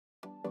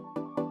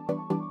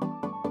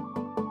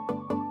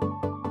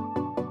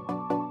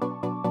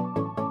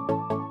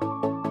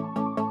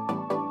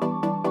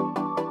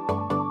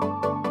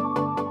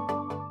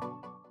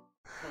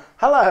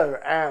Hello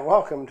and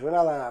welcome to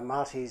another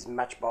Marty's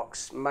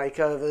Matchbox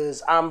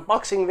Makeovers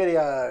unboxing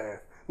video.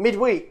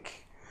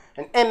 Midweek.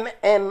 An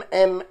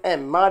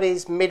MMMM.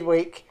 Marty's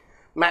Midweek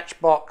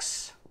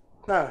Matchbox.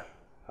 No.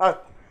 Oh.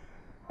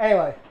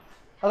 Anyway,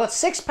 I've got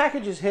 6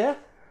 packages here.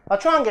 I'll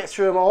try and get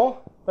through them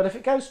all, but if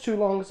it goes too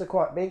long because they're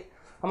quite big,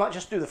 I might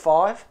just do the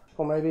 5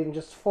 or maybe even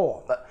just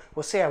 4, but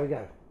we'll see how we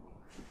go.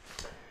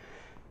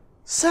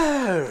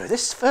 So,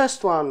 this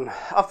first one,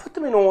 I've put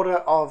them in order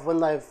of when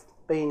they've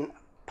been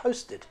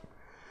posted.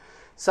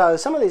 So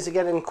some of these are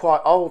getting quite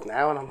old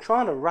now, and I'm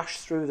trying to rush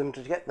through them to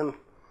get them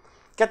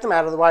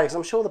out of the way, because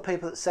I'm sure the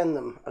people that send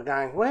them are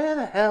going, where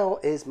the hell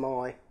is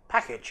my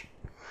package?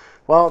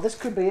 Well, this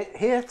could be it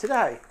here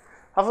today.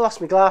 I've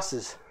lost my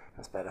glasses.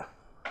 That's better.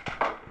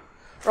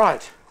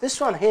 Right, this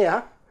one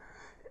here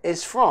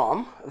is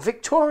from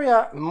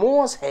Victoria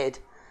Mooreshead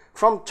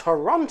from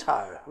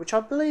Toronto, which I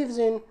believe is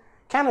in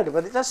Canada,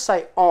 but it does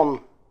say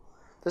on.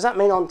 Does that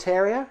mean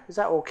Ontario? Is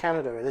that all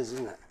Canada? It is,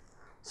 isn't it?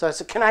 So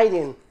it's a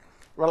Canadian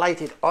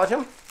related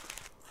item,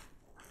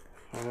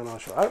 and I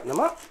shall open them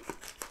up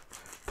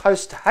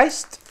post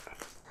haste,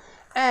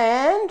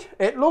 and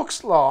it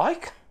looks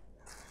like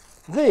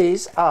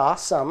these are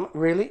some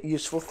really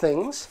useful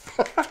things.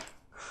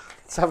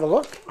 Let's have a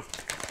look.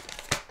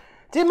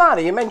 Dear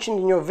Marty, you mentioned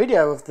in your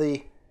video of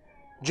the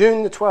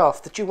June the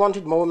 12th that you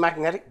wanted more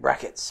magnetic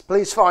brackets.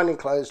 Please find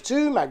enclosed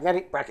 2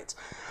 magnetic brackets.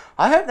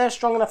 I hope they're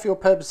strong enough for your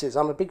purposes.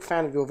 I'm a big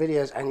fan of your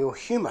videos and your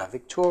humour.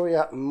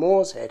 Victoria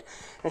Mooreshead.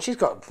 And she's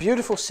got a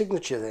beautiful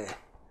signature there.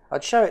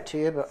 I'd show it to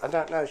you, but I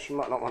don't know. She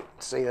might not want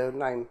to see her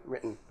name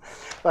written.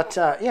 But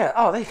yeah,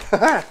 oh,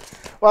 there.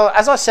 Well,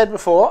 as I said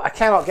before, I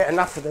cannot get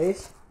enough of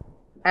these.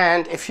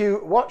 And if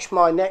you watch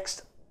my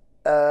next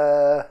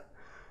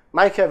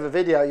makeover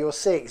video, you'll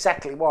see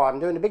exactly why. I'm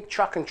doing a big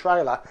truck and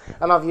trailer,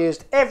 and I've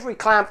used every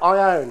clamp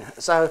I own.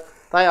 So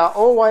they are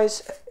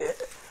always,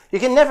 you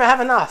can never have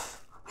enough.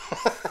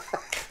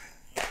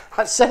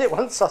 I said it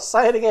once, I'll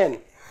say it again.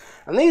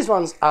 And these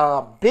ones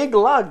are Big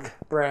Lug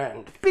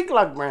brand. Big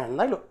Lug brand.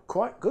 They look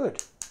quite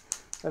good.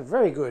 They're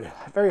very good.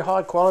 Very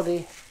high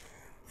quality.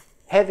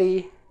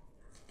 Heavy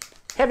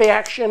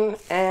action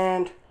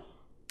and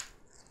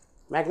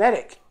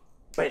magnetic.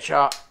 They're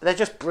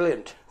just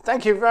brilliant.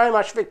 Thank you very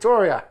much,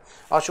 Victoria.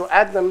 I shall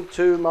add them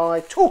to my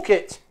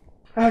toolkit.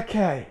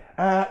 Okay,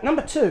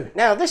 number 2.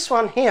 Now this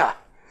one here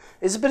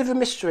is a bit of a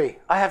mystery.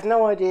 I have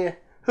no idea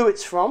who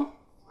it's from.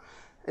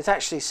 It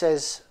actually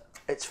says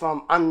it's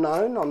from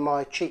unknown on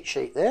my cheat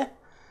sheet there.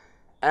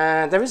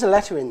 And there is a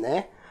letter in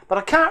there, but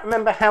I can't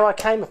remember how I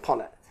came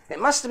upon it. It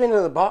must have been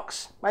in the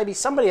box. Maybe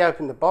somebody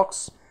opened the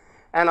box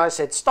and I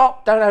said,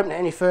 stop, don't open it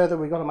any further.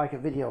 We've got to make a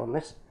video on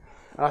this.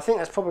 And I think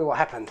that's probably what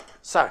happened.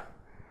 So,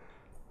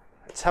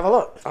 let's have a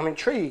look. I'm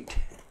intrigued.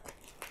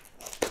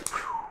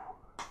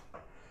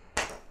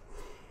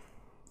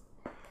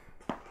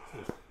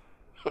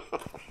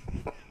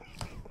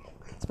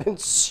 It's been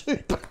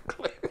super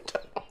glued.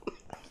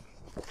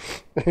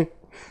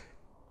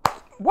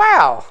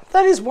 Wow,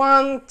 that is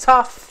one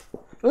tough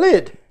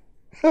lid.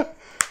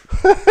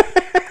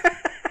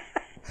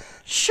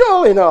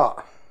 Surely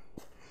not.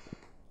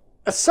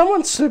 Has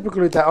someone super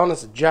glued that on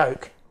as a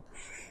joke?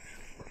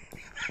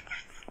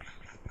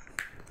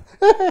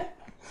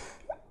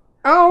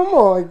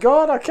 Oh my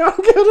god, I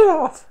can't get it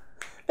off.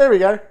 There we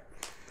go.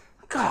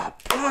 God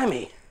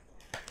blimey.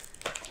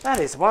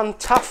 That is one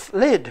tough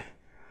lid.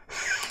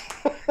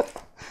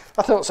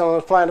 I thought someone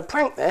was playing a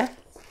prank there.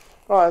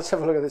 Right, let's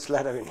have a look at this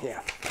letter in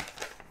here.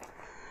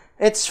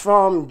 It's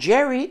from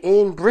Jerry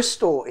in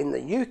Bristol in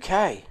the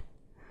UK.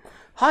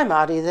 Hi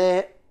Marty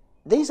there.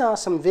 These are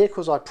some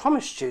vehicles I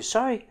promised you.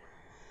 Sorry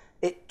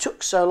it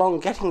took so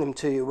long getting them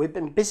to you. We've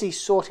been busy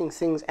sorting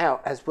things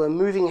out as we're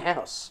moving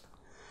house.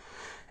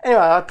 Anyway,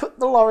 I put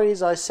the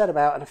lorries I said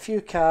about and a few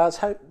cars.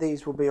 Hope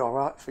these will be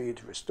alright for you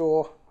to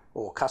restore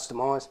or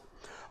customise.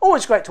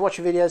 Always great to watch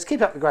your videos.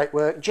 Keep up the great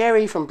work.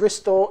 Jerry from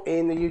Bristol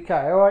in the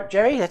UK. Alright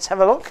Jerry, let's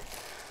have a look.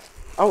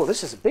 Oh,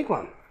 this is a big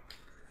one.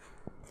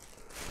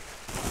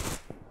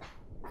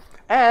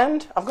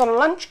 And I've got a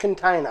lunch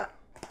container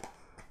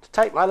to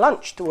take my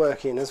lunch to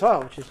work in as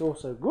well, which is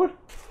also good.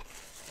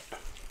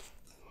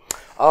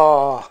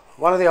 Oh,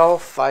 one of the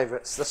old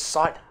favourites, the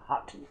Sight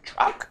Hut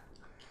truck.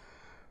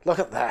 Look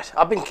at that.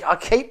 I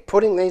keep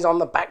putting these on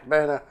the back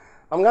burner.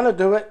 I'm going to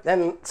do it,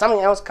 then something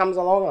else comes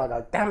along and I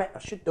go, damn it, I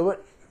should do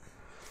it.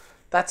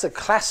 That's a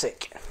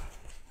classic.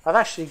 I've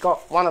actually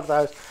got one of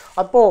those.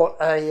 I bought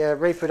a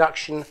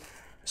reproduction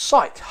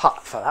Sight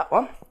Hut for that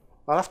one.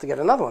 I'll have to get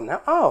another one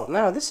now. Oh,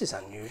 no, this is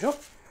unusual.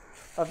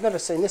 I've never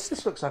seen this.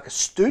 This looks like a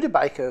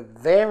Studebaker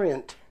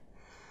variant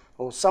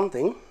or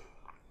something.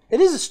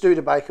 It is a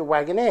Studebaker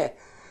Wagonaire,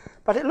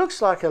 but it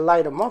looks like a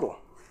later model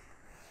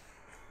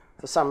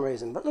for some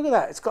reason. But look at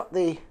that. It's got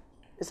the...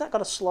 Has that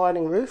got a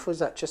sliding roof or is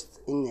that just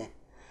in there?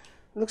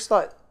 It looks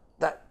like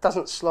that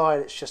doesn't slide.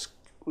 It's just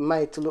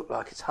made to look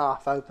like it's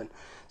half open.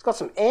 It's got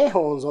some air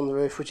horns on the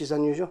roof, which is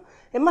unusual.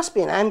 It must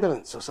be an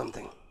ambulance or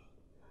something.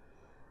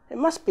 It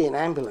must be an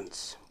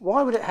ambulance.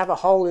 Why would it have a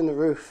hole in the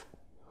roof?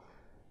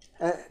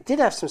 It did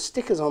have some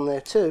stickers on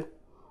there too.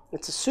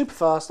 It's a super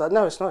fast.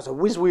 No, it's not. It's a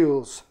Whiz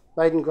Wheels,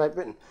 made in Great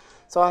Britain.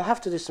 So I'll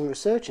have to do some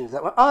research into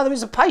that one. Oh, there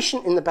is a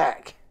patient in the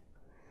back.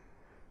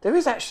 There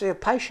is actually a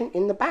patient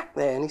in the back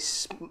there, and he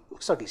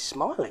looks like he's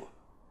smiling.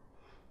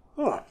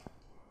 Oh,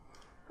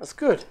 that's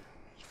good.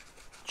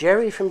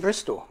 Jerry from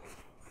Bristol.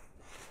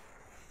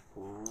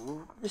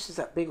 Ooh, this is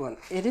that big one.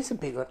 It is a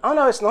big one. Oh,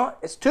 no, it's not.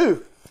 It's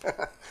two.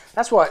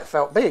 That's why it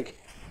felt big.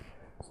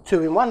 It's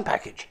 2-in-1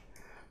 package.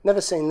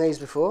 Never seen these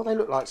before. They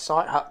look like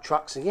Sight Hut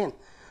trucks again.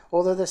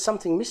 Although there's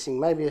something missing.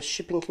 Maybe a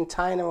shipping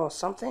container or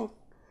something.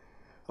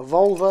 A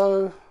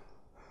Volvo,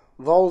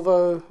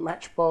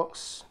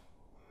 Matchbox,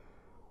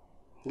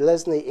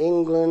 Lesney,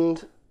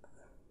 England.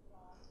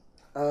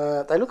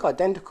 They look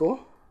identical,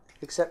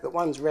 except that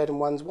one's red and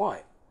one's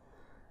white.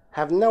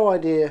 Have no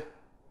idea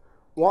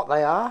what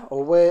they are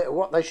or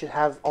what they should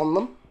have on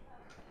them,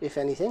 if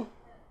anything.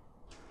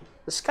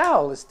 The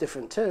scale is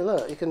different too.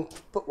 Look, you can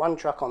put one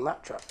truck on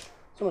that truck.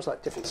 It's almost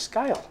like different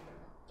scale.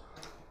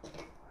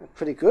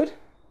 Pretty good.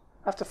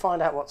 I have to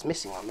find out what's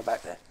missing on the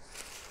back there.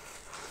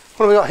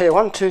 What have we got here?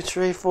 1, 2,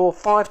 3, 4,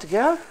 5 to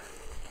go.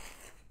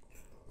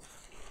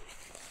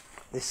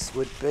 This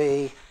would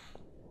be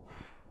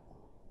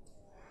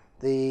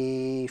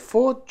the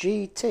Ford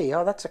GT.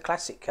 Oh, that's a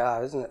classic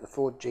car, isn't it? The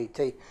Ford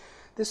GT.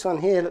 This one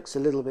here looks a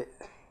little bit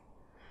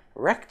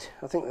wrecked.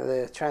 I think that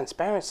the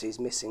transparency is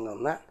missing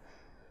on that,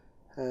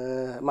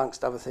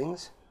 amongst other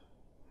things.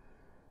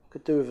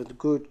 Could do with a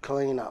good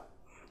clean up.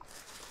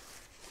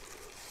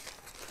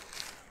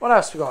 What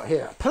else we got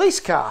here? A police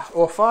car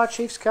or fire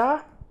chief's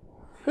car?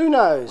 Who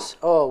knows?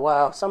 Oh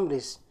wow,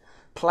 somebody's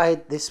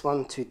played this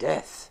one to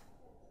death.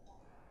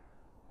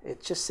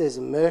 It just says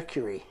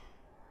Mercury.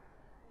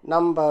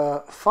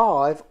 Number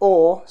 5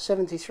 or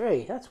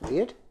 73. That's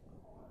weird.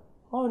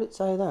 Why would it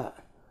say that?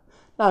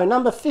 No,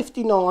 number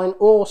 59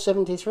 or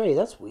 73.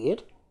 That's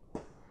weird.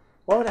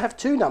 Why would it have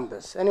 2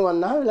 numbers? Anyone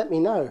know? Let me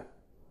know.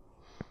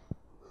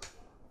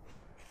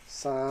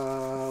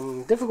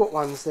 Some difficult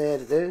ones there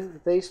to do.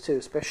 These two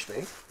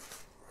especially.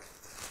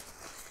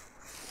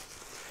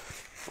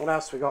 What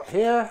else we got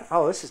here?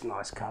 Oh, this is a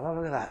nice colour.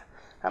 Look at that.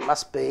 That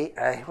must be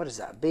a, what is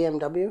that,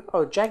 BMW?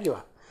 Oh,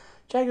 Jaguar.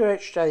 Jaguar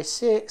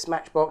XJ6,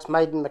 Matchbox,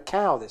 made in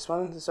Macau, this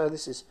one. So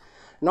this is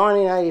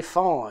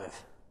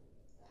 1985.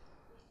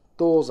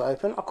 Doors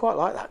open. I quite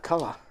like that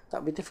colour.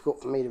 That would be difficult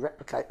for me to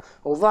replicate.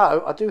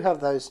 Although, I do have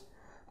those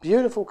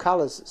beautiful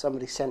colours that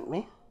somebody sent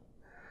me.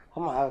 I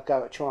might have a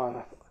go at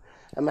trying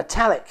a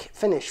metallic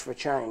finish for a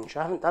change.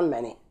 I haven't done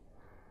many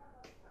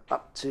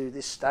up to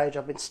this stage.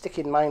 I've been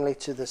sticking mainly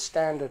to the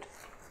standard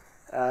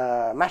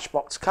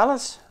Matchbox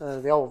colours,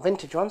 the old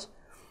vintage ones.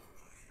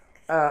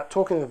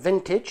 Talking of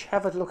vintage,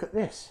 have a look at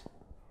this.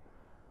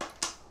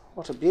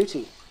 What a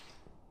beauty.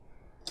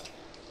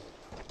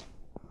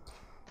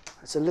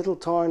 It's a little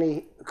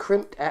tiny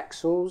crimped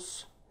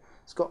axles.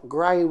 It's got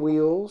grey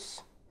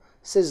wheels.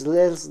 It says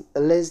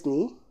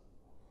Lesney,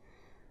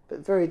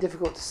 but very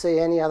difficult to see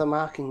any other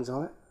markings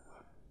on it.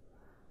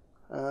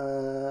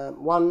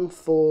 One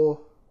for,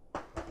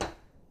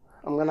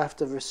 I'm going to have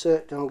to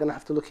research, I'm going to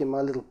have to look in my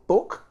little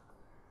book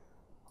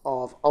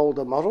of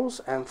older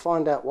models and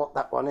find out what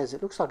that one is.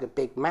 It looks like a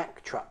big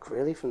Mack truck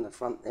really from the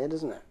front there,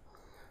 doesn't it?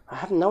 I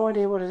have no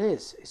idea what it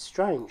is. It's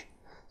strange.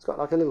 It's got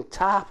like a little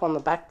tarp on the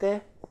back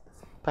there,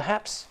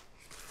 perhaps.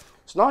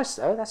 It's nice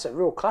though. That's a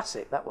real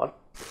classic, that one.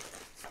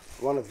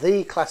 One of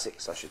the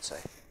classics, I should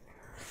say.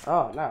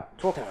 Oh no,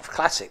 talking of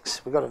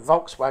classics, we've got a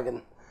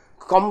Volkswagen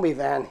Combi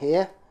van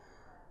here.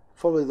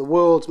 Probably the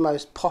world's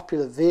most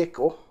popular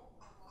vehicle.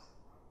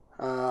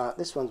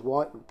 This one's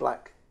white with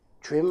black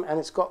trim, and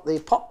it's got the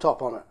pop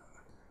top on it,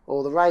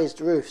 or the raised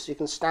roof, so you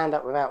can stand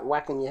up without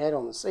whacking your head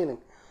on the ceiling.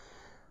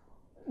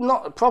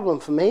 Not a problem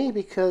for me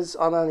because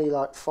I'm only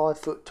like 5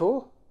 foot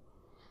tall.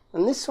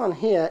 And this one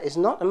here is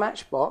not a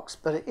Matchbox,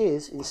 but it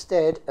is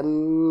instead a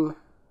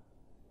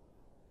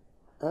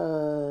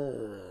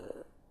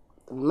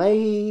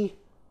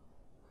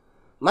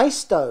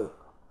Maisto,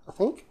 I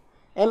think.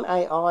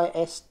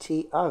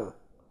 M-A-I-S-T-O.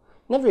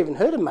 Never even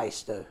heard of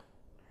Maisto.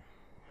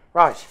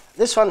 Right,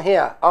 this one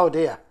here, oh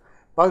dear.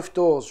 Both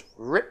doors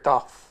ripped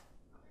off.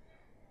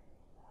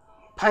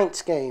 Paint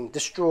scheme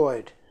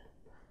destroyed.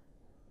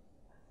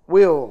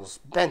 Wheels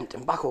bent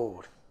and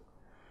buckled.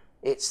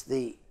 It's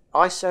the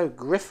ISO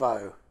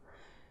Griffo.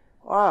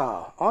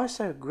 Wow,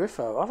 ISO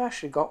Griffo. I've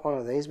actually got one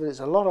of these, but it's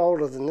a lot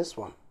older than this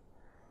one.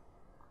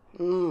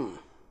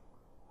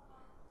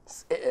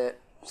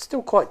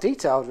 Still quite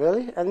detailed,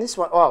 really. And this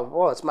one, oh,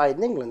 well, it's made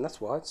in England. That's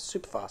why it's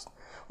super fast.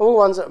 All the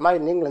ones that are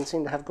made in England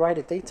seem to have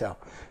greater detail.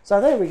 So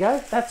there we go.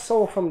 That's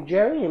all from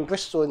Jerry in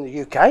Bristol in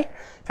the UK.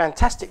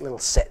 Fantastic little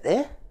set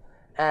there.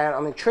 And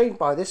I'm intrigued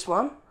by this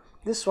one.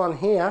 This one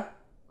here.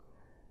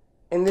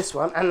 In this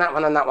one. And that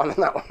one and that one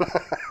and that one.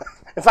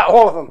 In fact,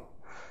 all of them.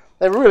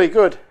 They're really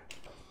good.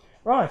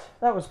 Right.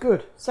 That was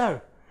good.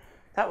 So,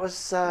 that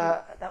was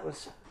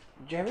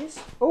Jerry's.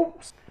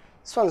 Oops.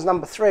 This one's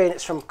number 3 and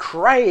it's from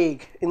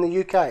Craig in the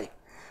UK.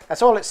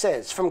 That's all it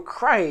says. From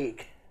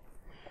Craig.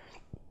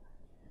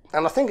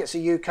 And I think it's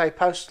a UK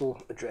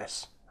postal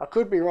address. I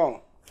could be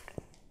wrong.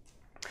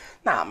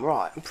 Nah, I'm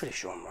right. I'm pretty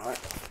sure I'm right.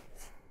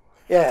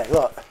 Yeah,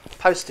 look,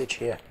 postage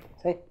here.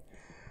 See?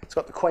 It's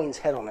got the Queen's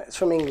head on it. It's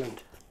from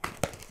England.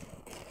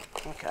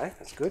 Okay,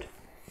 that's good.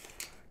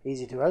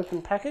 Easy to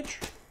open package.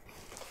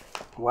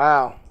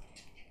 Wow.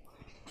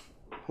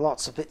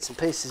 Lots of bits and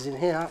pieces in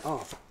here.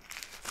 Oh.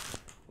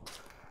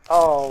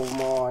 Oh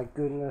my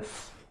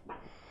goodness.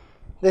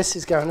 This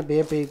is going to be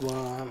a big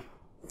one.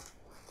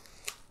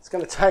 It's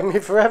going to take me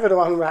forever to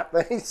unwrap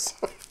these.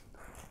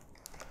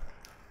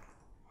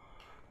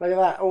 Look at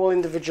that, all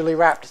individually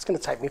wrapped. It's going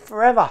to take me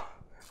forever.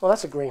 Well,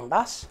 that's a green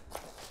bus.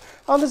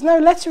 Oh, there's no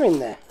letter in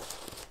there.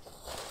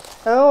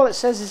 And all it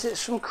says is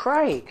it's from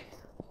Craig.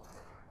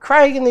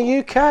 Craig in the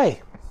UK.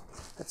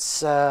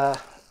 Let's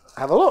have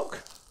a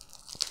look.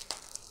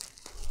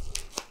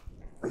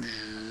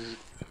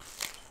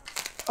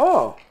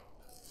 Oh,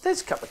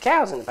 there's a couple of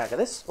cows in the back of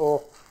this.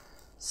 Or,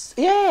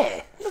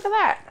 yeah, look at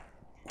that.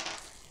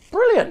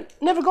 Brilliant.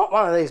 Never got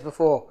one of these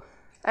before.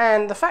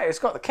 And the fact it's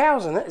got the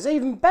cows in it is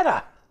even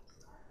better.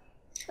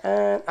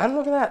 And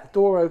look at that. The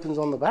door opens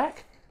on the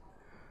back.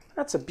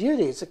 That's a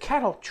beauty. It's a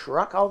cattle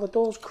truck. Oh, the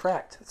door's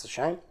cracked. That's a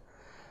shame.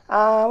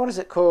 What is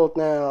it called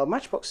now?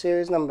 Matchbox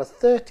series number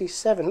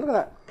 37. Look at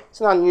that.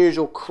 It's an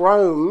unusual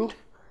chromed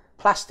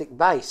plastic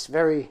base.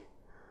 I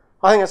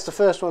think that's the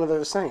first one I've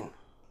ever seen.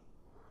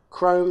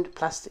 Chromed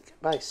plastic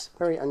base.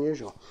 Very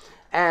unusual.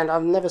 And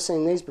I've never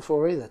seen these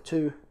before either.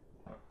 Two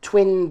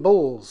twin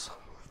bulls.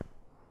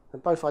 They're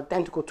both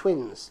identical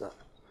twins.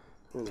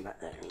 In the back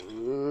there.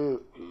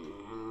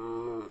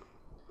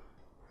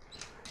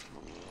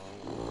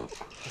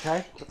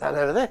 Okay, put that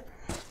over there.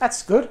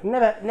 That's good.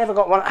 Never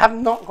got one. I have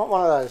not got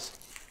one of those.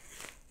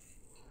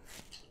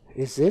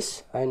 Is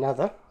this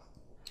another?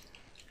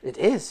 It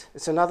is.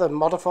 It's another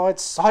modified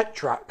site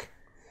truck.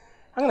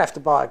 I'm going to have to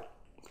buy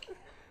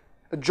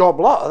a job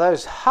lot of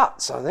those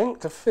huts, I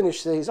think, to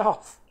finish these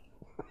off.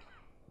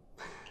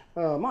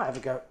 Oh, I might have a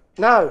go.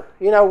 No,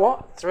 you know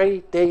what?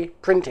 3D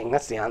printing.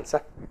 That's the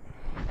answer.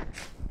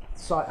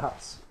 Site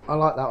huts. I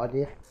like that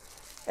idea.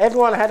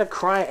 Everyone had a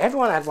crane.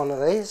 Everyone had one of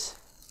these.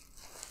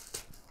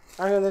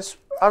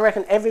 I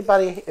reckon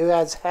everybody who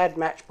has had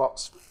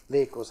Matchbox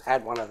vehicles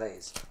had one of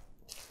these.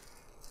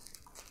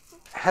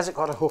 Has it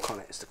got a hook on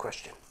it is the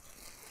question.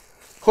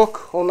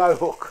 Hook or no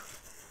hook?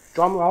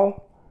 Drum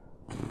roll.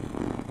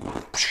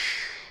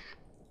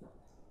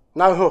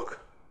 No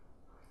hook.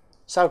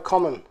 So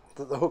common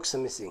that the hooks are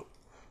missing.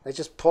 They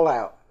just pull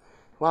out.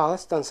 Wow,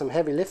 that's done some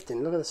heavy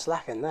lifting. Look at the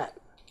slack in that.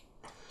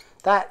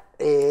 That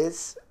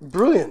is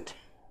brilliant.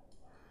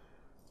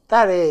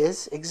 That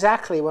is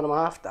exactly what I'm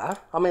after.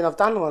 I mean, I've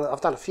done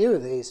a few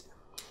of these.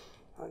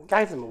 I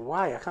gave them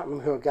away. I can't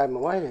remember who I gave them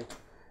away to.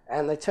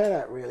 And they turn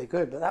out really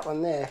good. But that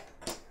one there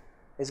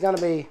is going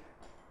to be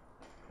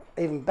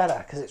even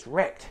better because it's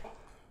wrecked.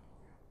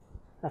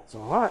 That's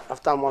all right.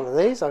 I've done one of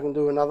these. I can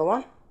do another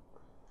one.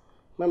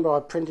 Remember, I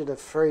printed a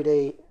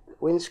 3D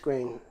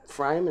windscreen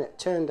frame and it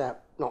turned out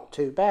not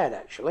too bad,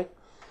 actually.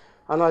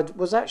 And I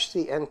was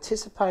actually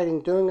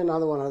anticipating doing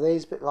another one of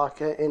these, but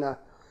like in a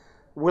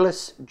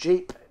Willis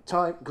Jeep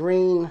type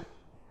green,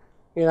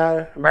 you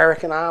know,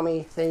 American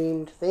Army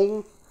themed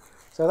thing.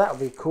 So that would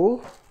be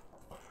cool.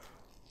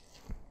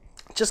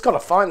 Just got to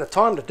find the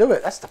time to do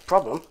it. That's the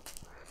problem.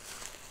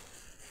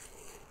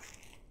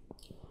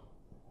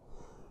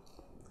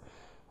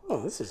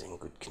 Oh, this is in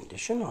good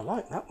condition. I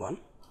like that one.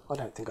 I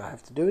don't think I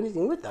have to do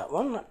anything with that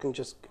one. That can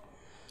just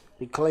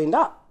be cleaned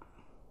up.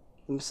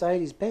 The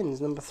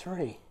Mercedes-Benz number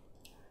 3.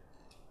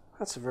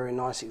 That's a very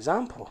nice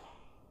example.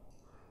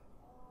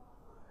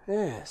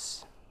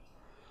 Yes.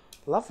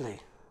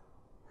 Lovely.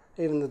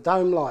 Even the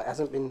dome light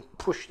hasn't been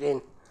pushed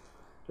in,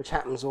 which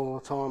happens all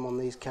the time on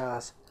these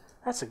cars.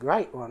 That's a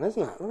great one,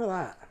 isn't it? Look at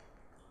that.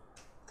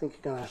 I think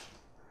you're going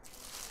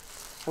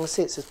to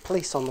see it says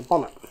police on the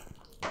bonnet.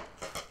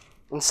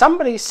 And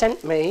somebody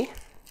sent me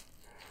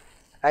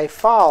a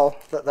file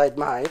that they'd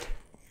made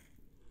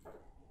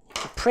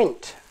to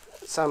print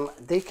some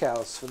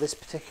decals for this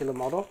particular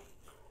model.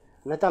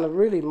 And they've done a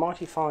really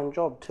mighty fine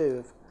job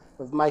too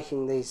of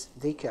making these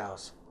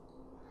decals.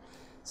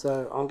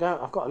 So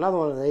I've got another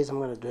one of these I'm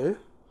going to do.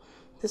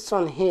 This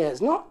one here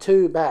is not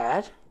too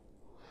bad.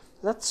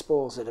 That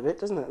spoils it a bit,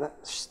 doesn't it?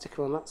 That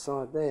sticker on that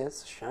side there,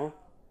 that's a shame.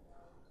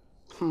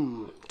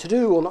 To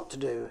do or not to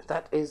do?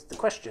 That is the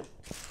question.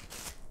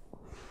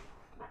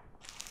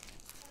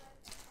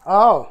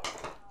 Oh,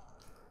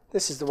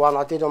 this is the one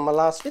I did on my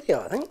last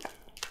video, I think.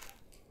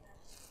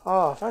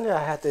 Oh, if only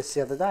I had this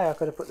the other day, I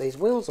could have put these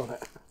wheels on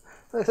it.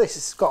 Look at this,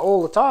 it's got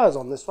all the tyres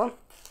on this one.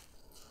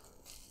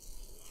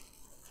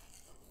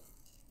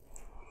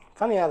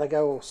 Funny how they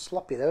go all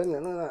sloppy though, isn't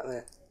it? Look at that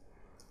there.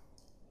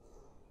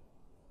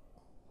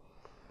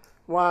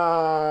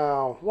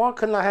 Wow, why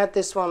couldn't I have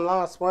this one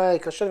last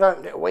week? I should have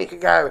opened it a week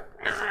ago.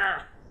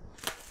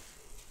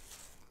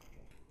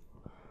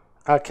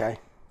 Okay.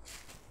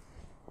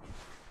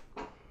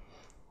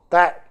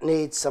 That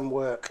needs some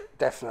work,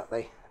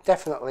 definitely.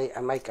 Definitely a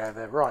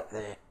makeover right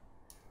there.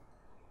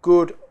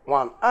 Good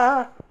one.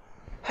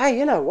 Hey,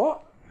 you know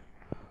what?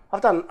 I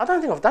don't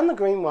think I've done the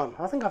green one.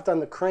 I think I've done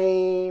the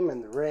cream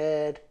and the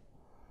red.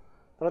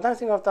 But I don't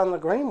think I've done the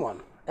green one,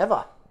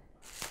 ever.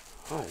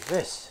 What is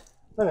this?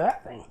 Look at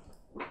that thing.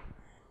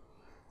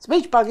 It's a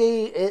beach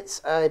buggy,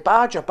 it's a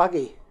barger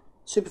buggy,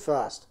 super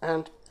fast,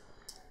 and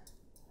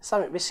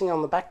something missing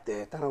on the back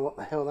there. Don't know what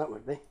the hell that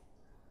would be.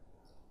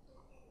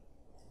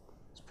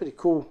 It's a pretty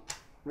cool,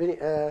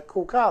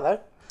 cool car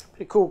though.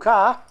 Pretty cool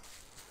car.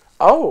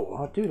 Oh,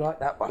 I do like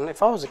that one.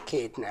 If I was a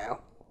kid now,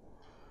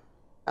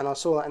 and I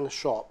saw that in the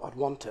shop, I'd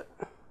want it.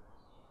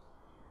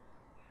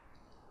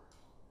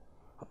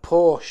 A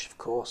Porsche, of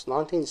course,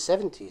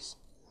 1970s.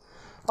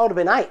 I would have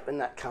been 8 when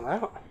that came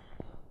out.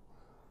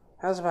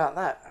 How's about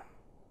that?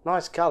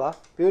 Nice colour,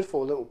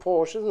 beautiful little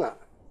Porsche, isn't it?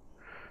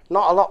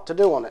 Not a lot to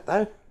do on it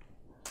though.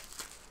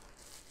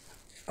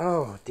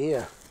 Oh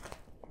dear.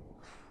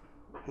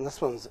 And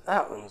that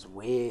one's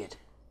weird.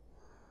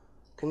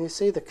 Can you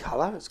see the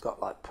colour? It's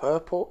got like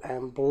purple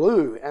and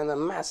blue and a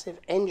massive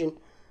engine.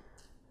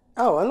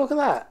 Oh, and look at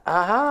that.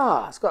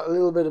 Aha! It's got a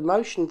little bit of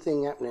motion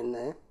thing happening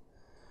there,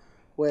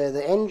 where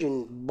the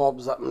engine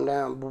bobs up and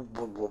down.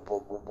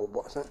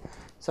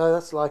 So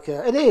that's like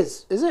a... It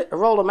is it? A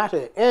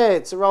Roller-matic. Yeah,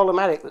 it's a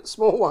Roller-matic, but a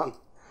small one.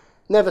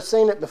 Never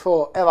seen it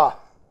before, ever.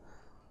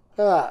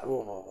 Look at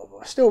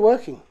that. Still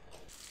working.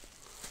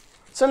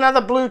 It's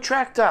another blue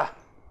tractor.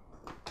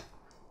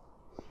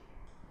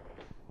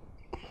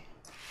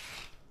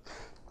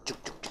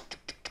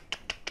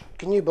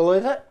 Can you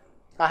believe it?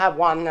 I have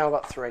one, now I've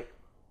got 3.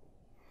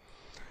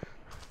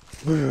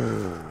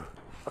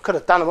 I could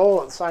have done them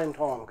all at the same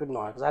time, couldn't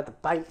I? Because I had the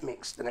paint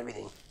mixed and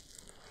everything.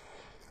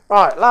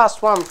 Right,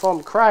 last one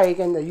from Craig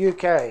in the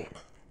UK.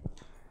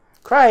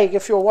 Craig,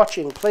 if you're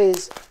watching,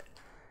 please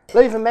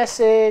leave a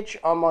message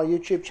on my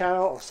YouTube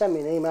channel or send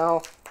me an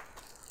email.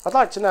 I'd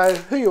like to know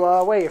who you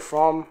are, where you're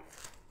from,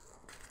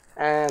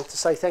 and to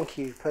say thank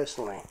you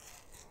personally.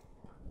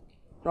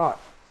 Right,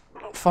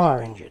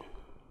 fire engine.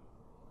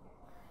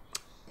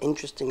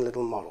 Interesting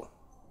little model.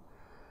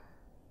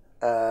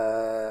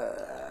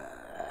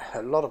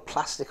 A lot of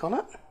plastic on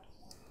it.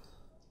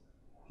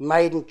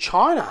 Made in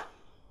China.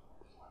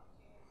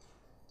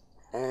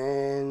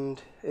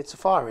 And it's a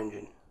fire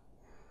engine.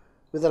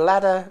 With a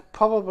ladder,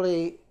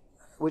 probably,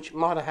 which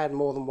might have had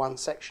more than one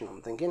section,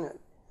 I'm thinking,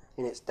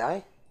 in its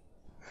day.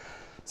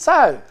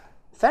 So,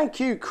 thank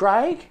you,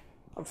 Craig.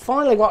 I've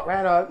finally got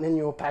round to opening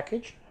your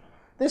package.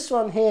 This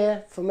one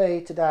here, for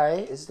me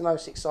today, is the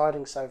most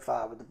exciting so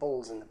far, with the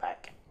balls in the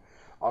back.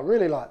 I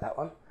really like that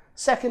one.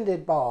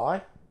 Seconded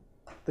by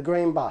the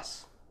green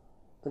bus.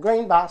 The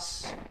green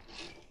bus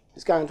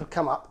is going to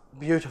come up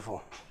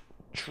beautiful.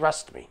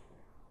 Trust me.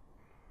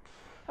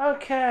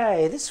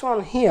 Okay, this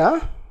one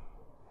here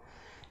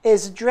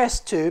is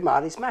addressed to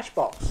Marty's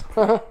Matchbox.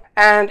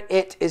 And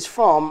it is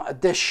from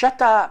De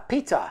Shutter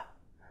Peter.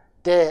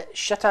 De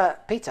Shutter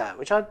Peter,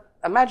 which I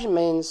imagine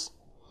means,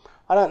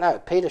 I don't know,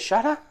 Peter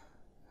Shutter?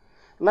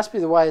 It must be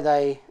the way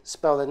they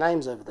spell their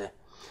names over there.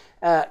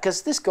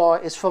 Because this guy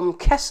is from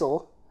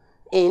Kessel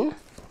in,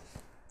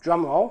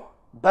 drumroll,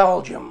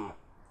 Belgium.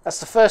 That's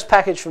the first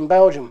package from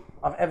Belgium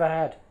I've ever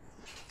had.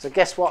 So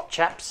guess what,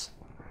 chaps?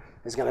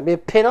 There's going to be a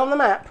pin on the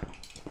map.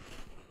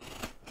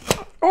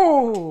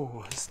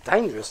 Oh, it's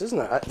dangerous, isn't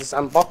it? This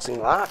unboxing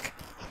lark.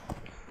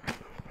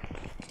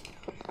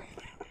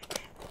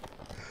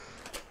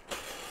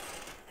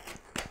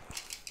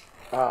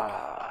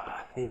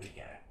 Ah, here we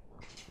go.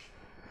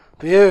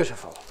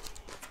 Beautiful.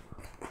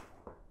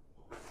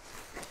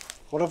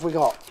 What have we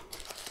got?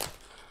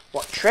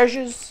 What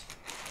treasures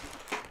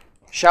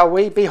shall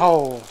we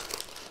behold?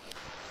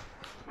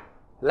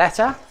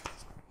 Letter.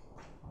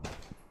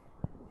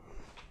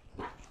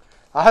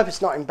 I hope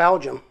it's not in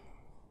Belgium.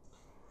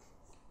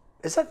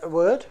 Is that the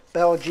word?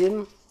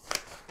 Belgium?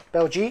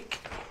 Belgique?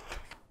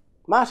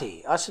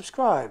 Marty, I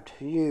subscribed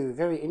to you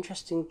very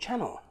interesting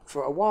channel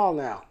for a while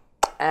now.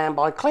 And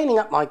by cleaning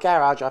up my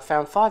garage, I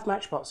found 5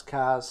 Matchbox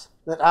cars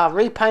that are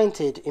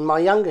repainted in my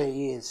younger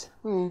years.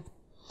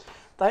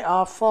 They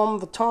are from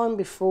the time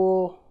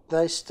before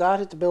they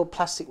started to build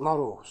plastic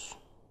models,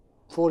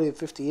 40 or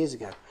 50 years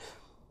ago.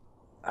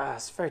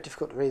 It's very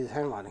difficult to read his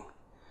handwriting.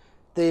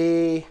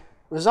 The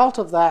result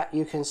of that,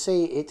 you can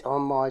see it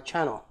on my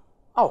channel.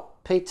 Oh,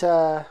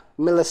 Peter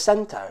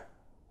Millicento.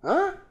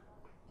 Huh?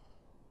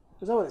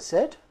 Is that what it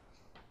said?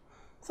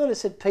 I thought it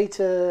said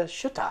Peter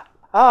Shutter.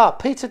 Ah,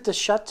 Peter de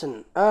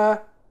Schutten.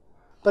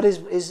 But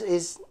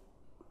his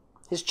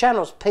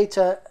channel's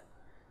Peter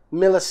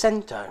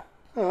Millicento.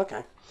 Oh,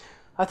 okay.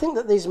 I think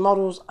that these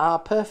models are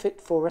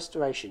perfect for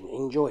restoration.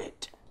 Enjoy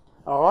it.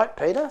 All right,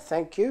 Peter.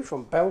 Thank you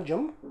from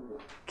Belgium.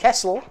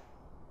 Kessel.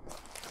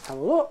 Have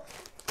a look.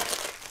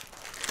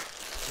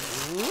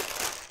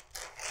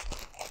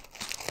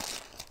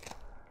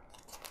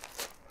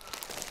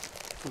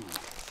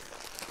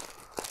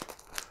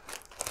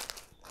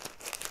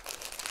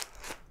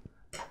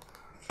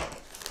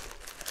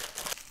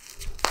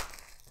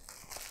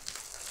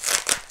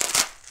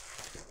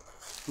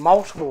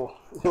 Multiple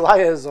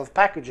layers of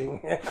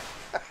packaging.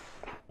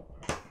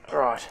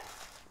 Right,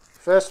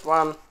 first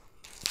one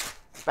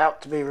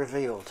about to be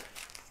revealed.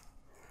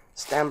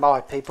 Stand by,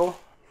 people.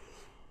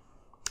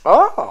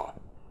 Oh,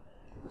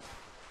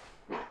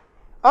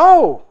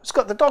 Oh, it's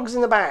got the dogs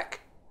in the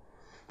back.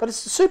 But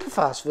it's the super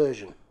fast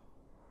version.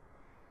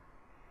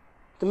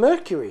 The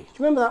Mercury. Do you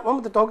remember that one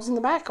with the dogs in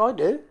the back? I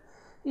do.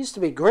 It used to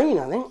be green,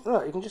 I think.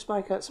 Look, you can just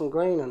make out some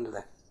green under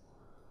there.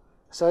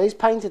 So he's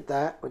painted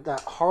that with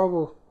that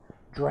horrible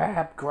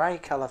drab grey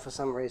colour for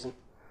some reason.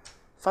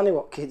 Funny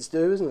what kids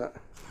do, isn't it?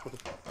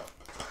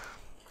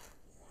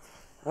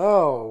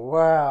 Oh,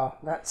 wow.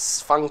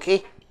 That's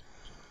funky.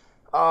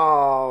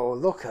 Oh,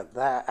 look at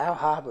that. How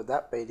hard would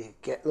that be to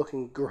get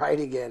looking great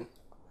again?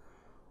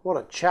 What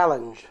a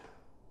challenge.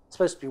 It's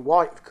supposed to be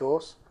white, of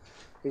course.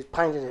 He's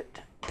painted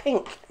it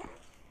pink.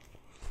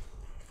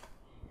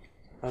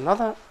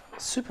 Another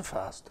super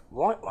fast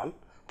white one.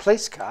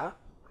 Police car.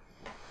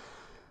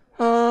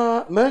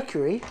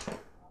 Mercury.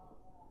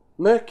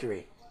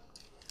 Mercury.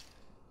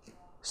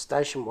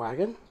 Station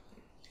wagon.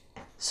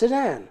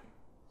 Sedan.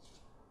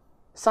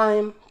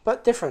 Same,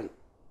 but different.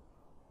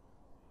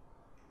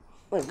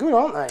 They're good,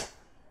 aren't they?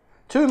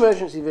 2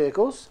 emergency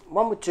vehicles.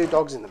 One with 2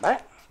 dogs in the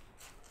back.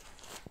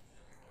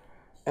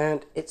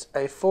 And it's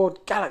a Ford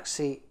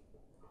Galaxy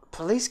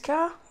police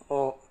car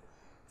or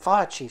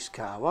fire chief's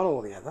car, one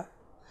or the other.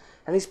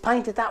 And he's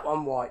painted that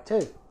one white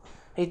too.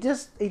 He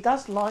does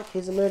like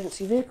his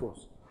emergency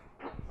vehicles.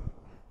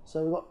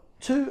 So we've got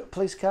 2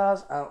 police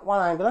cars,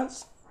 1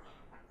 ambulance,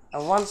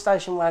 and 1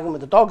 station wagon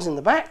with the dogs in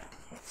the back.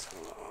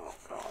 Oh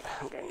God,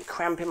 I'm getting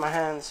cramp in my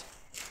hands.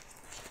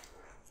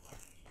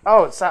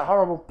 Oh, it's that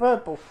horrible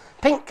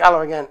pink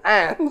colour again,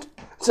 and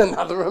it's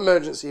another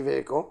emergency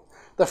vehicle,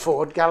 the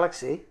Ford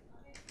Galaxy.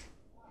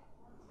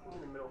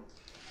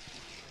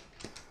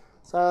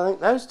 So I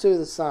think those 2 are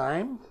the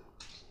same,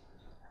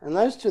 and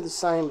those 2 are the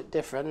same but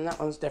different, and that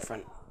one's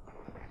different.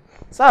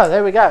 So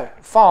there we go,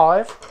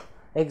 5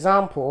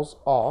 examples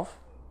of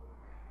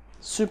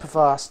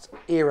superfast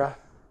era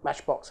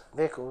Matchbox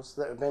vehicles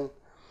that have been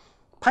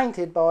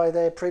painted by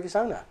their previous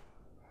owner.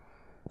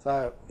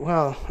 So,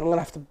 well, I'm going to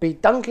have to be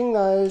dunking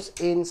those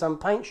in some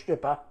paint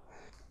stripper.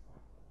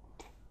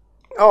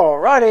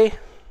 Alrighty.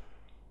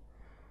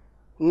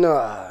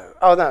 No.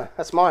 Oh no,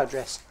 that's my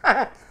address.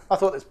 I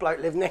thought this bloke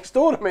lived next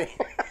door to me.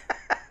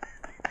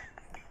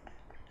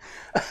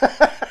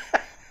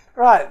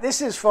 Right,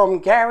 this is from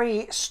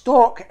Gary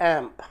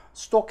Storkamp.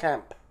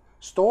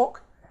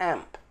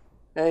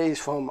 He's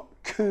from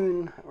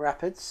Coon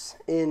Rapids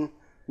in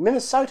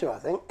Minnesota, I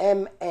think.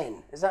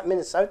 MN. Is that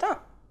Minnesota?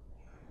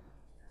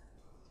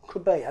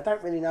 Could be. I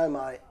don't really know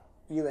my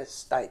US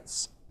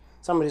states.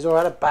 Somebody's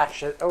already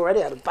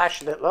had a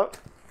bash at it, look.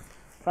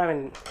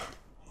 Flaming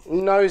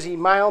nosy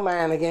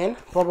mailman again,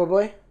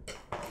 probably.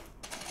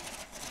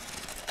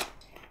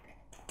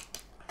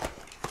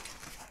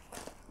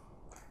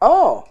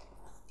 Oh.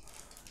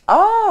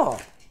 Oh.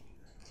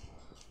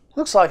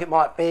 Looks like it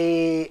might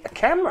be a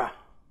camera.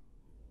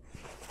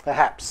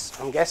 Perhaps,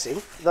 I'm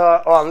guessing.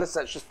 Unless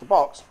that's just the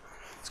box.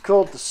 It's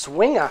called the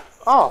Swinger.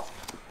 Oh.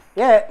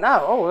 Yeah,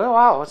 no. Oh,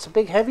 wow. It's a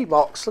big heavy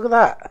box. Look at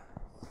that.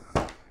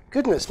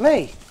 Goodness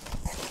me.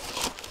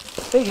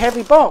 Big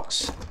heavy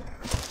box.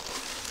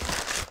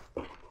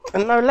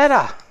 And no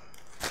letter.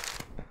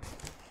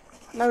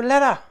 No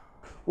letter.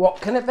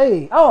 What can it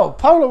be? Oh,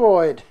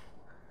 Polaroid.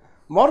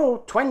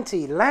 Model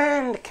 20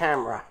 land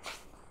camera.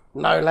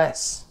 No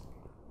less.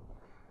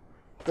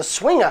 The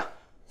Swinger.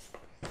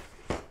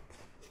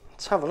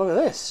 Let's have a look at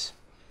this.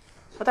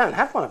 I don't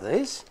have one of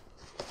these.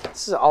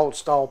 This is an old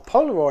style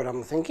Polaroid,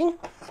 I'm thinking.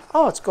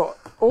 Oh, it's got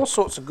all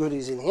sorts of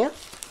goodies in here.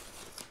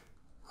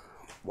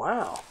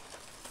 Wow.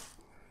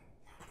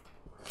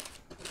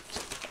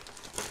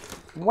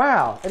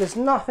 Wow, it is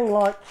nothing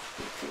like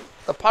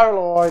the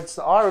Polaroids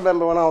that I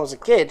remember when I was a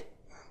kid.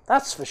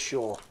 That's for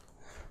sure.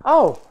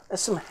 Oh,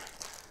 there's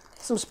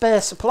some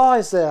spare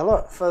supplies there,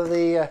 look, for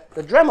the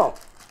Dremel.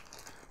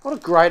 What a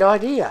great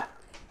idea.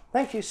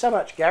 Thank you so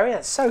much, Gary.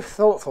 That's so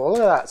thoughtful.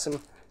 Look at that.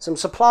 Some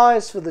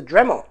supplies for the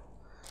Dremel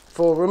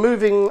for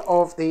removing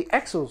of the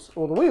axles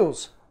or the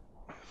wheels.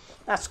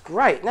 That's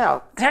great.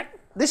 Now,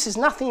 this is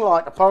nothing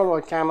like a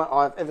Polaroid camera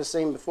I've ever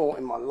seen before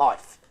in my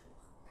life.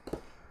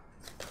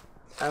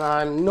 And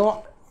I'm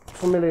not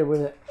familiar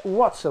with it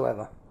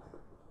whatsoever.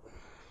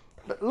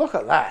 But look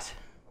at that.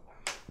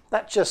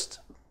 That just,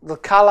 the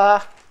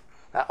colour,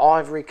 that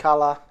ivory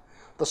colour,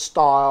 the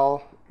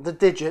style, the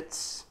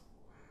digits,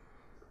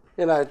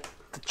 you know,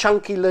 the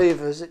chunky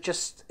levers, it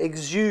just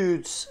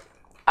exudes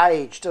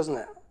age, doesn't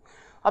it?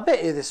 I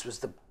bet you this was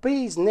the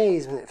bee's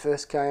knees when it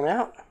first came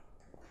out.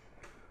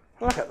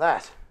 Look at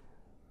that.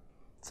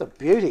 It's a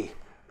beauty.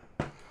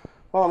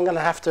 Well, I'm going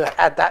to have to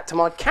add that to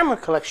my camera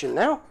collection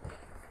now.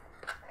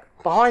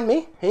 Behind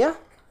me here.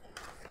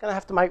 Going to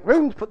have to make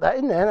room to put that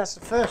in there. That's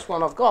the first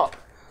one I've got.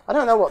 I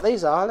don't know what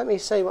these are. Let me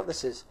see what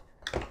this is.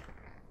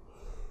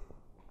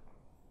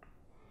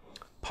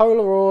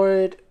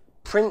 Polaroid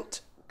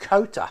print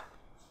coater.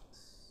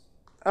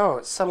 Oh,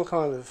 it's some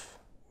kind of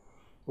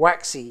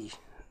waxy,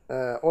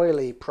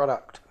 oily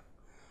product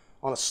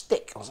on a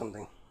stick or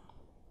something.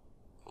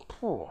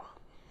 Oh,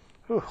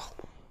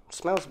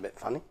 smells a bit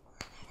funny.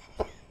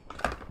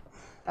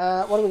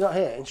 What have we got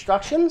here?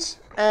 Instructions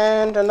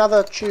and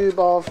another tube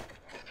of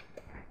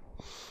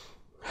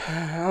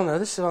Oh no,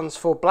 this one's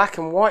for black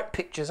and white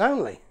pictures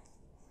only.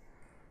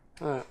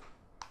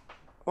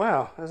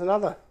 Wow, there's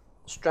another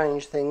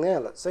strange thing there.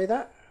 Let's see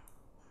that.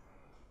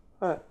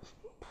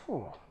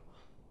 Oh,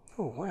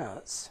 wow,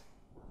 that's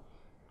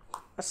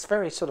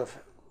very sort of,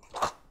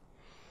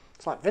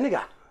 it's like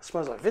vinegar. It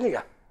smells like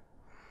vinegar.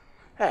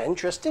 Yeah,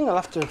 interesting. I'll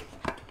have to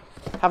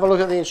have a look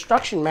at the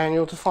instruction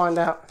manual to find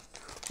out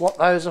what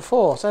those are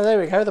for. So there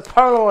we go, the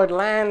Polaroid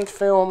land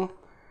film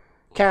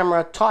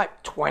camera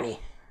Type 20.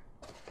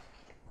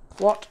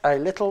 What a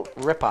little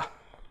ripper.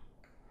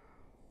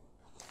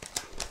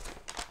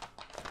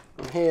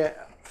 And here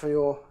for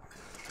your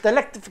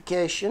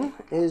delectification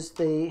is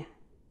the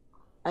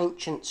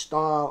ancient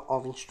style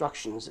of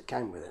instructions that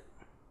came with it.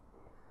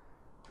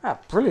 Ah,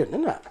 brilliant,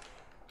 isn't it?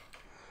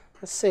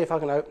 Let's see if I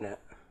can open it.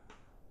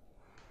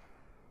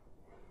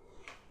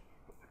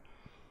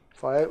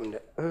 If I opened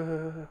it,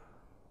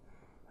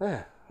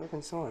 there, look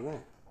inside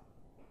there.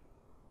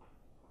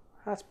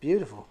 That's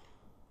beautiful.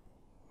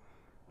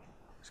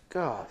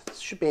 God, this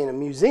should be in a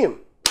museum.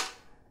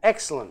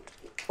 Excellent,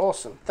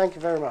 awesome, thank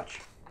you very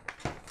much.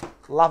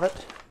 Love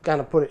it.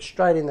 Gonna put it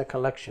straight in the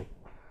collection.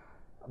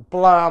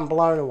 I'm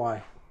blown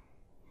away.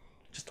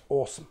 Just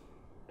awesome.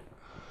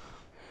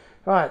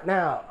 Right,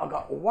 now I've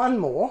got one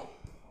more,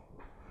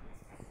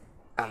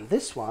 and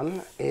this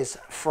one is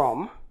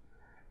from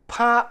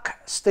Park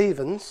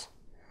Stevens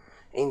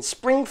in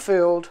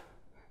Springfield,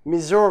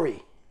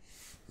 Missouri.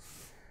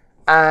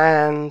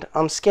 And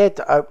I'm scared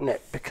to open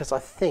it because I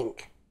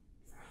think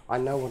I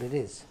know what it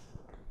is.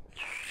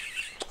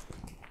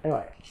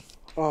 Anyway,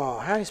 oh,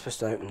 how are you supposed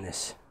to open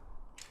this?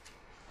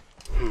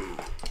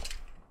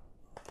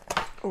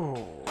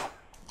 Oh,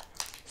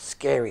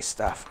 scary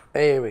stuff.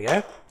 Here we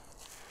go.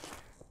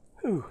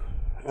 Ooh.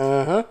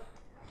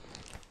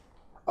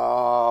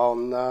 Oh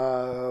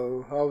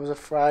no, I was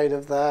afraid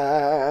of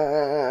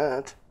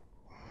that.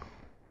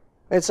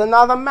 It's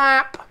another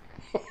map.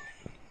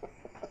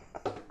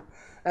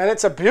 And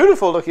it's a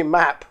beautiful looking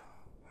map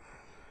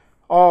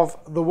of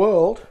the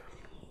world.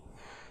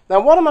 Now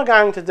what am I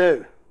going to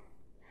do?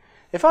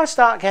 If I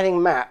start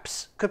getting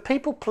maps, could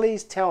people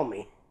please tell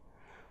me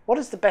what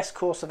is the best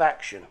course of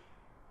action?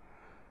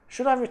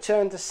 Should I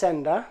return to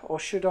sender, or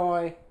should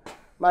I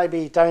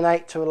maybe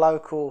donate to a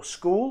local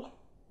school?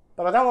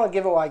 But I don't want to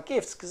give away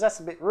gifts because that's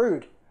a bit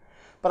rude.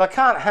 But I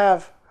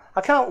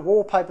can't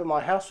wallpaper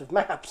my house with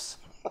maps.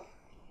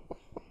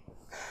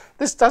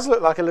 This does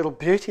look like a little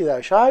beauty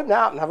though. Shall I open it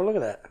up and have a look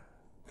at it?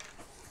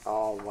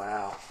 Oh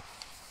wow.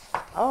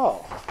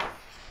 Oh,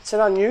 it's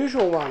an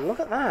unusual one. Look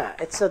at that.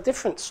 It's a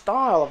different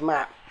style of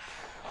map.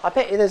 I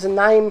bet you there's a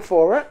name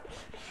for it,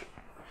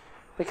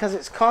 because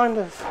it's kind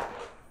of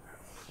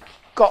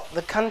got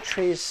the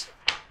countries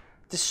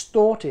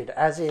distorted,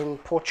 as in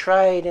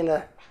portrayed in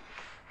a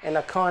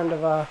kind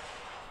of a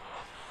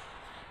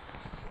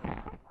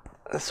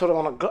sort of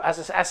on a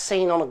as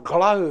seen on a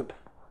globe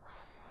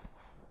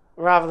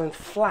rather than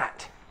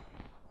flat.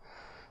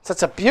 So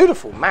it's a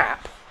beautiful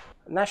map.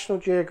 National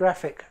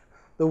Geographic,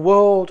 the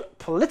world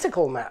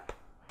political map.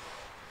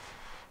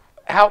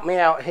 Help me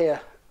out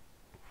here.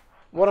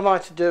 What am I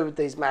to do with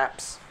these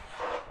maps?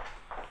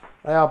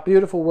 They are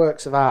beautiful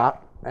works of art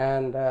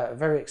and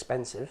very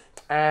expensive.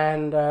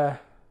 And yeah,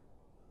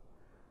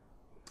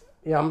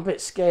 I'm a bit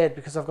scared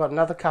because I've got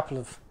another couple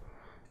of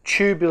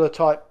tubular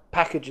type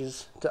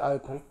packages to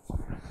open.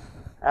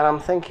 And I'm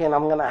thinking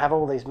I'm going to have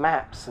all these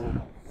maps and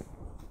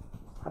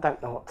I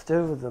don't know what to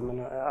do with them.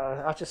 And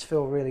I just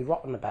feel really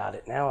rotten about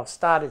it now. I've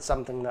started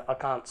something that I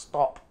can't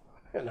stop,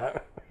 you know.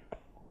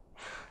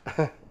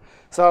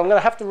 So I'm going to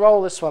have to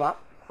roll this one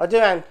up. I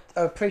do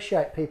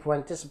appreciate people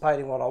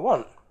anticipating what I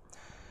want.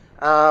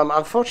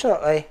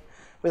 Unfortunately,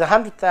 with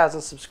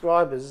 100,000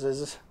 subscribers,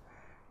 there's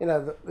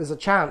a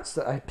chance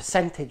that a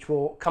percentage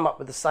will come up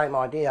with the same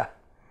idea.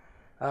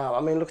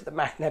 I mean, look at the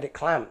magnetic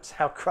clamps.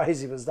 How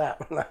crazy was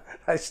that when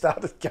they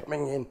started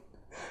coming in?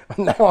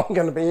 And now I'm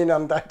going to be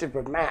inundated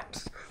with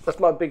maps. That's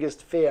my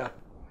biggest fear.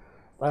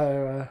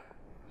 Yeah.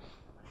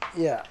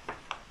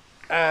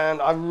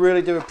 And I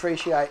really do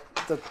appreciate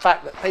the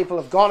fact that people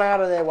have gone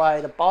out of their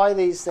way to buy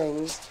these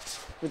things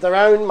with their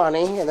own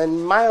money and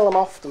then mail them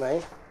off to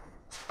me.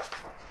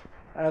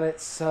 And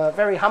it's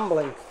very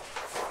humbling,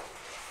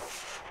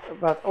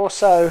 but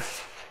also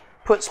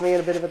puts me in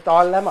a bit of a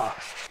dilemma.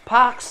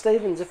 Park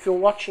Stevens, if you're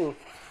watching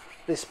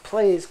this,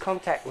 please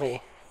contact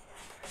me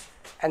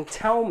and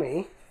tell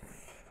me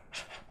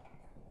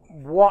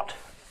what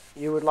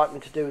you would like me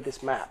to do with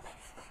this map.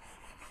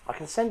 I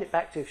can send it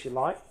back to you if you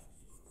like,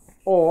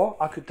 or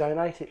I could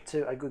donate it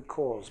to a good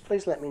cause.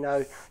 Please let me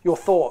know your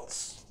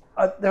thoughts.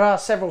 There are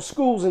several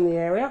schools in the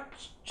area,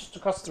 just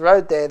across the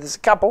road there's a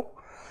couple.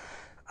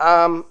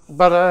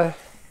 But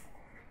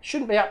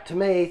shouldn't be up to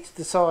me to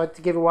decide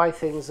to give away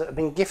things that have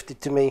been gifted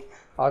to me,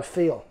 I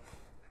feel.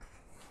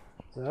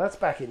 So that's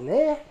back in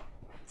there.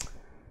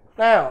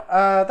 Now,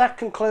 that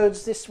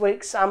concludes this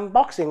week's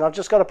unboxing. I've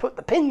just got to put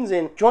the pins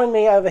in. Join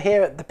me over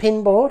here at the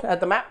pin board, at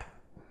the map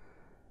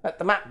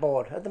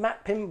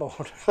pin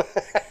board.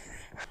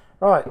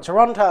 Right,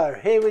 Toronto,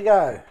 here we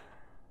go.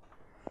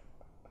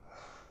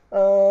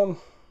 There.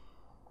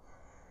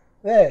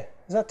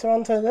 Is that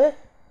Toronto there?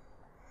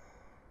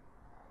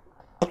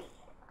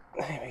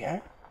 There we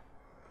go.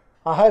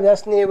 I hope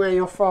that's near where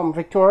you're from,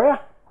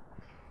 Victoria.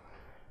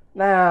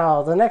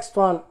 Now, the next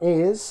one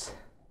is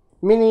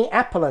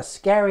Minneapolis.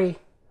 Gary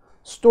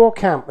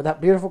Storkamp with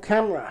that beautiful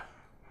camera.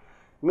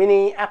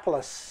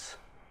 Minneapolis.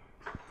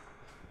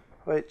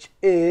 Which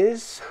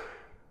is...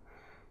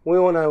 We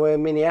all know where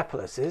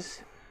Minneapolis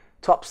is.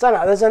 Top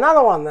stunner. There's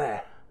another one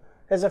there.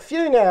 There's a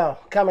few now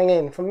coming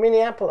in from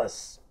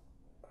Minneapolis.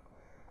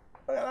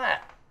 Look at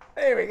that.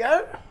 There we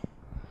go.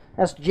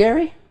 That's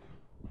Jerry.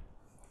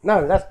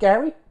 No, that's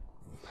Gary.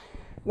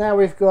 Now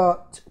we've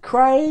got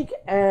Craig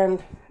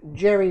and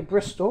Jerry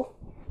Bristol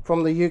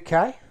from the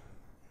UK.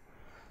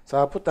 So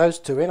I'll put those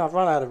two in. I've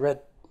run out of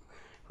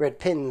red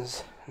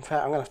pins. In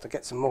fact, I'm going to have to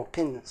get some more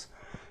pins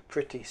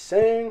pretty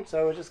soon.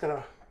 So we're just going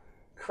to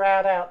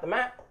crowd out the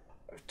map.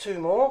 Two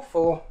more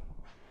for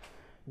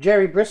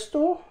Jerry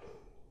Bristol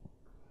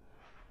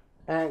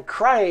and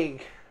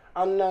Craig,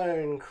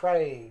 unknown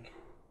Craig.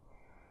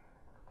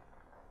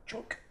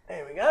 Chunk.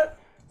 There we go.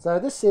 So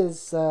this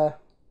is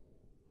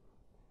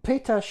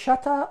Peter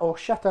Shutter or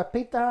Shutter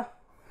Peter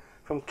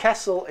from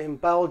Kassel in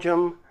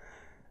Belgium,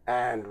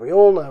 and we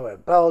all know where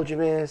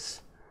Belgium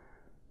is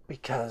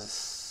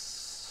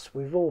because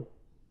we've all...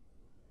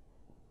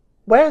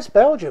 Where's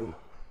Belgium?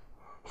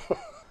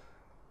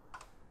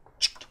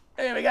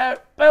 There we go.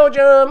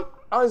 Belgium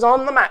is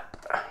on the map.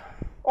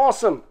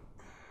 Awesome.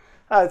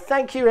 Oh,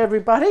 thank you,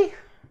 everybody.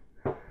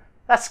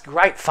 That's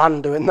great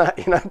fun doing that,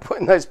 you know,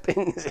 putting those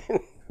pins in.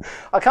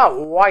 I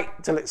can't wait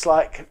till it's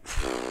like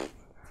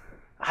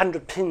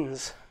 100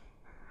 pins.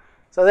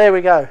 So there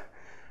we go.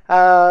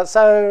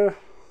 So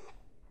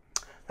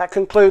that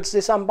concludes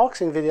this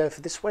unboxing video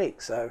for this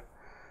week. So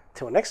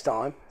till next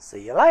time,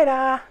 see you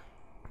later.